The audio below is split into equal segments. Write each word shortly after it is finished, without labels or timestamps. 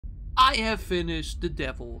I have finished The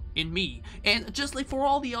Devil in Me, and just like for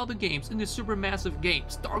all the other games in the Supermassive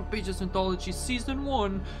Games Dark Pages Anthology Season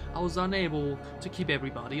 1, I was unable to keep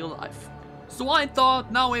everybody alive. So I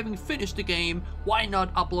thought, now having finished the game, why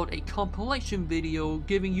not upload a compilation video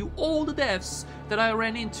giving you all the deaths that I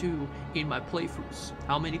ran into in my playthroughs.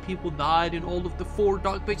 How many people died in all of the 4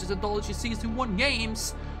 Dark Pages Anthology Season 1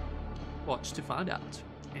 games? Watch to find out.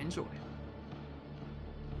 Enjoy.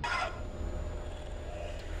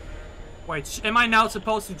 Wait, am I now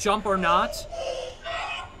supposed to jump or not?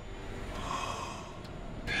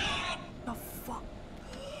 The fuck?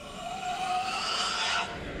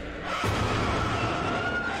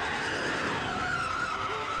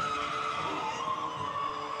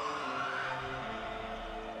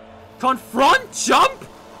 Confront? Jump?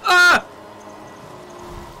 Ah!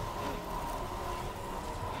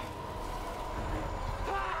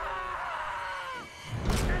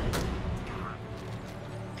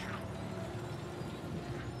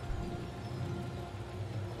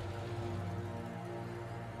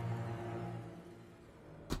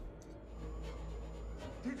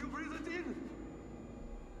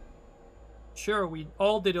 Sure, we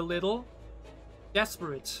all did a little.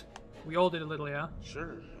 Desperate. We all did a little, yeah?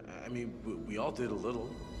 Sure. I mean, we all did a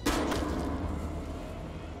little.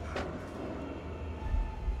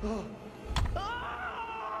 No! No!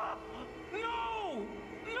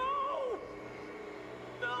 No!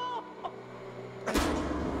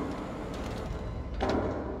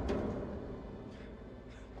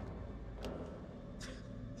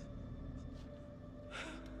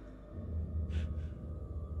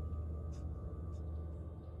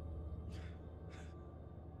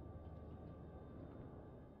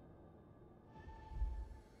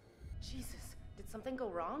 Jesus, did something go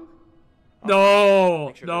wrong?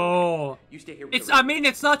 No, no. You stay here. I mean,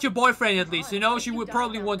 it's not your boyfriend at least, you know? She would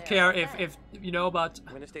probably won't care if, you know, but...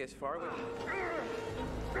 I'm gonna stay as far away.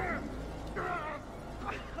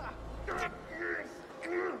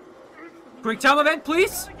 Quick time event,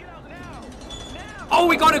 please? Oh,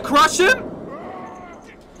 we gotta crush him?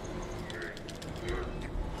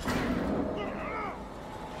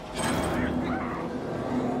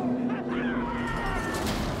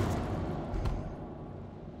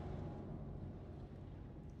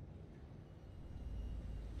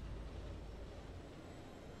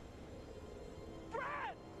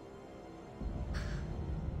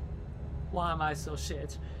 Why am I so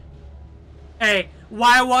shit? Hey,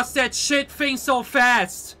 why was that shit thing so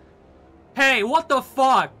fast? Hey, what the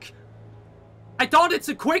fuck? I thought it's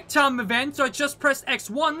a quick time event, so I just pressed X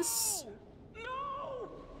once. No!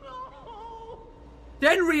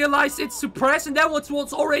 Then realized it's suppressed, and then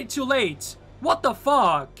was already too late. What the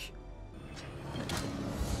fuck?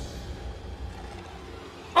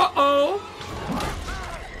 Uh-oh.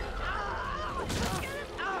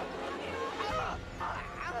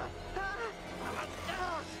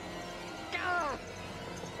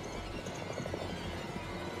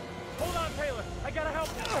 Hold on, Taylor. I gotta help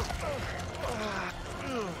you.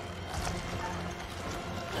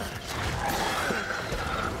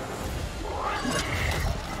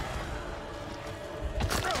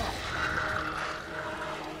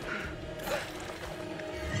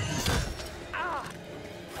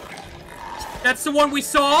 That's the one we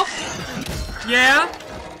saw? Yeah?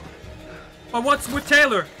 But what's with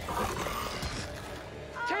Taylor?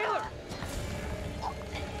 Taylor!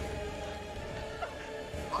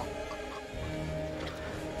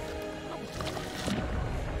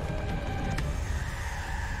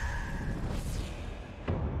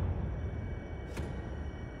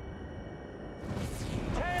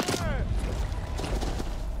 Taylor!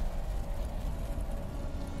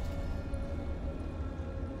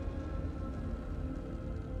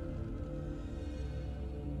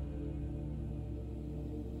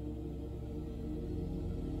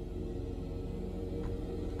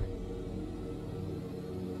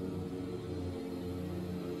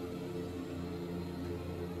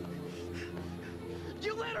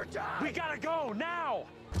 You let her die! We gotta go, now!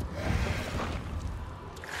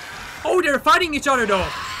 Oh, they're fighting each other though.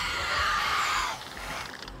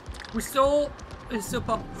 We're still... It's still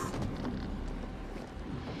pop...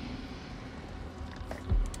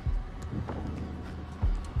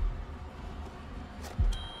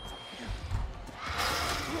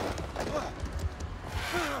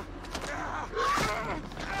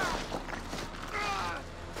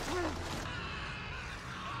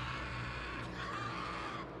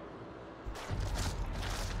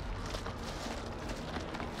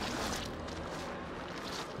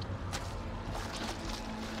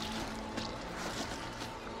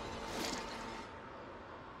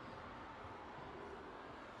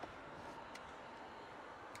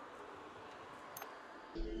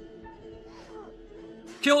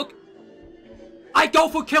 Kill... I go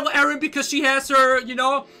for kill Erin because she has her, you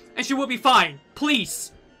know, and she will be fine.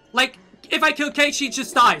 Please. Like, if I kill Kate, she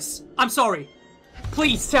just dies. I'm sorry.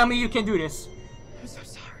 Please tell me you can do this. I'm so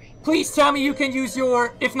sorry. Please tell me you can use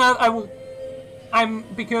your... If not, I will...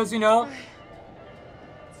 Because, you know...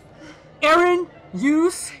 Erin,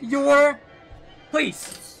 use your...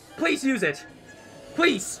 Please. Please use it.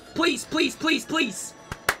 Please. Please, please, please, please.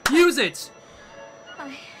 Use it.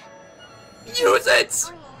 Use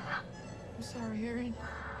it! I'm sorry, Erin.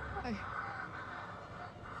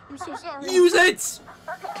 I'm so sorry. Use it!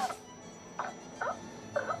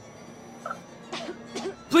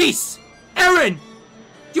 Please! Erin!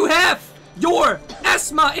 You have your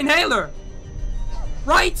asthma inhaler!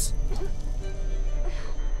 Right?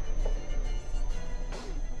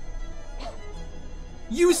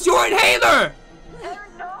 Use your inhaler!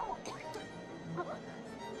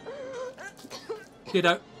 Did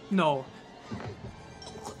I? No.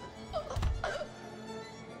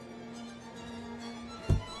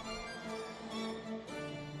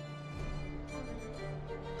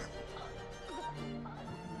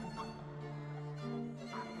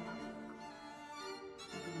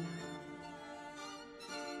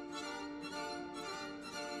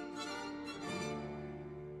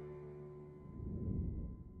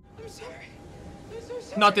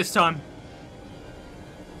 Not this time.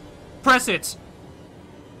 Press it.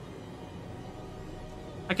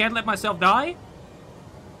 I can't let myself die?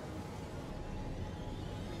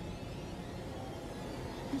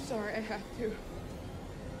 I'm sorry, I have to.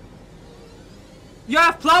 You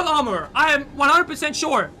have plot armor! I am 100%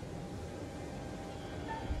 sure!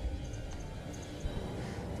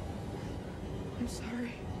 I'm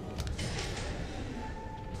sorry.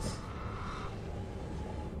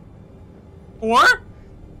 Or?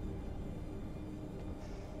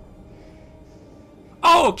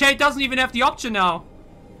 Oh, Kate doesn't even have the option now.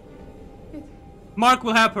 Mark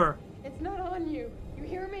will help her. It's not on you. You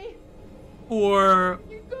hear me? Or...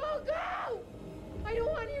 You go! I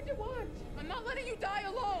don't want you to watch. I'm not letting you die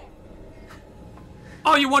alone.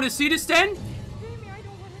 Oh, you want to see this then? Jamie, I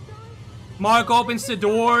don't want to die. Mark opens the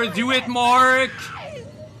door. Do it, Mark.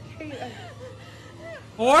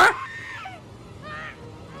 Or?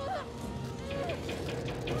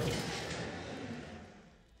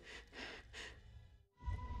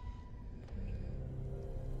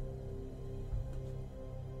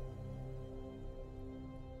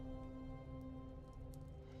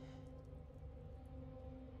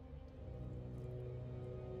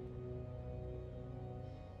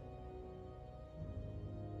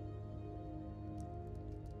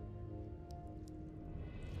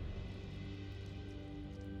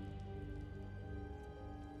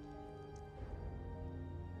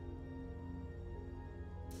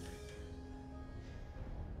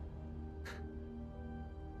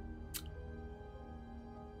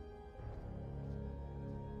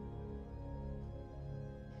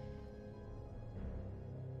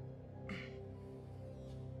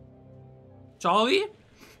 Charlie?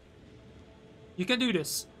 You can do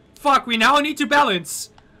this. Fuck, we now need to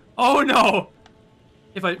balance. Oh no.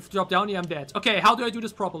 If I drop down, yeah, I'm dead. Okay, how do I do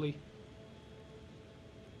this properly?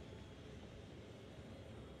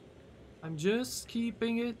 I'm just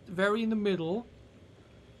keeping it very in the middle.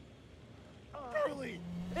 Early.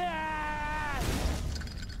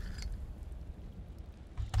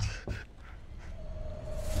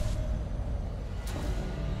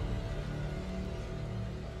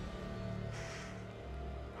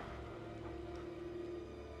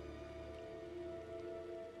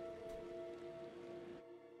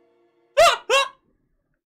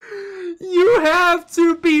 You have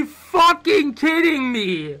to be fucking kidding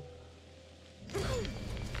me!